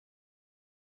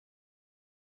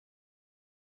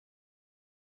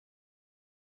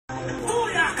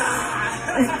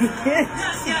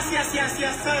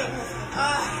Yes. So,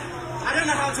 I don't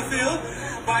know how to feel,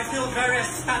 but I feel very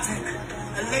ecstatic,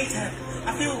 elated.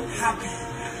 I feel happy.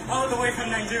 All the way from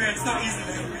Nigeria, it's not easy.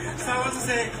 So I want to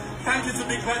say thank you to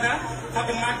Big Brother for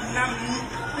the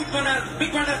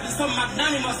Big Brother is so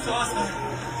magnanimous to us.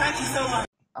 Thank you so much.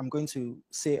 I'm going to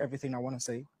say everything I want to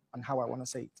say and how I want to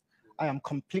say it. I am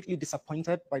completely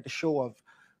disappointed by the show of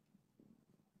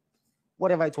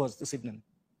whatever it was this evening.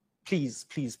 Please.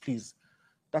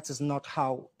 That is not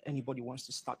how anybody wants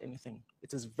to start anything.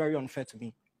 It is very unfair to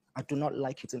me. I do not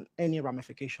like it in any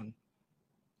ramification.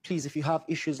 Please, if you have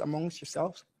issues amongst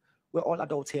yourselves, we're all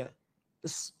adults here.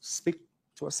 Just speak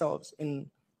to ourselves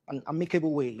in an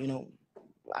amicable way. You know,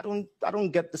 I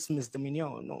don't get this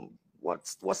misdemeanor. You know,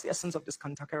 what's the essence of this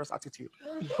cantankerous attitude?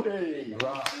 Hey,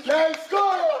 wow. Let's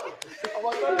go!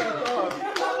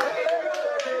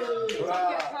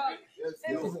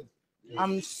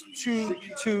 I'm too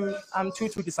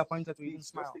disappointed to even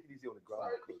smile.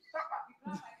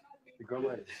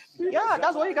 Yeah,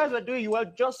 that's what you guys were doing. You were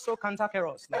just so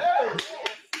cantankerous. Like.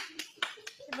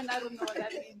 Even I don't know what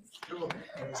that means.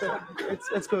 So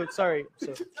it's good. Sorry.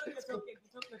 So,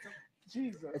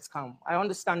 it's calm. I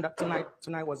understand that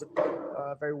tonight was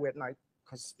a very weird night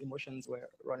because emotions were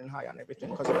running high and everything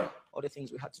because of all the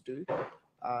things we had to do.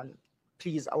 And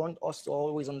please, I want us to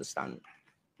always understand.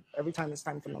 Every time it's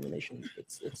time for nomination,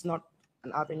 it's not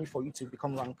an avenue for you to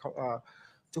become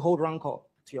to hold rancor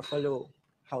to your fellow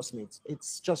housemates.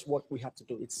 It's just what we have to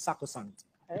do. It's sacrosanct.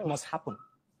 It must happen.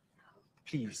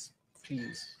 Please.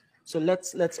 So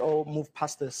let's all move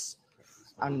past this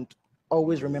and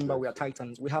always remember we are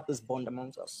Titans. We have this bond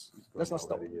amongst us. Let's not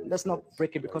stop. Let's not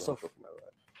break it because of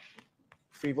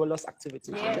frivolous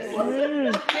activity. Yes.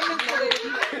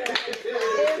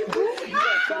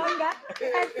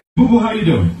 Ebubu, how you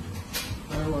doing?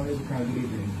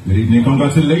 Good evening.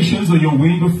 Congratulations on your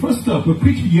win. But first up, a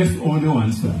quick yes or no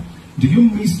answer. Do you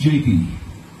miss JP?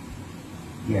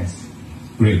 Yes.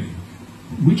 Great.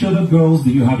 Which other girls do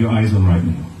you have your eyes on right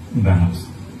now in that house?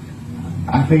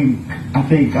 I think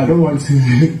I don't want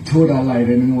to toe that line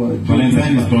anymore.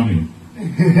 Valentine is coming.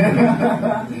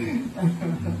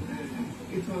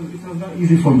 It was not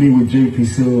easy for me with JP,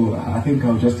 so I think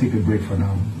I'll just take a break for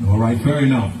now. All right, fair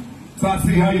enough.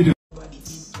 Sassy, how you doing?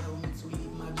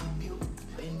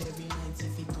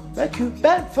 Make you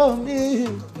beg for me.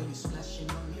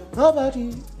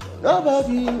 Nobody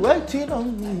waiting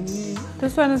on me.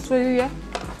 This one is for you, yeah?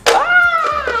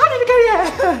 How did you get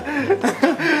here?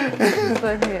 This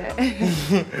one here.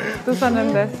 This one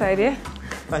on that side, yeah?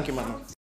 Thank you, Mama.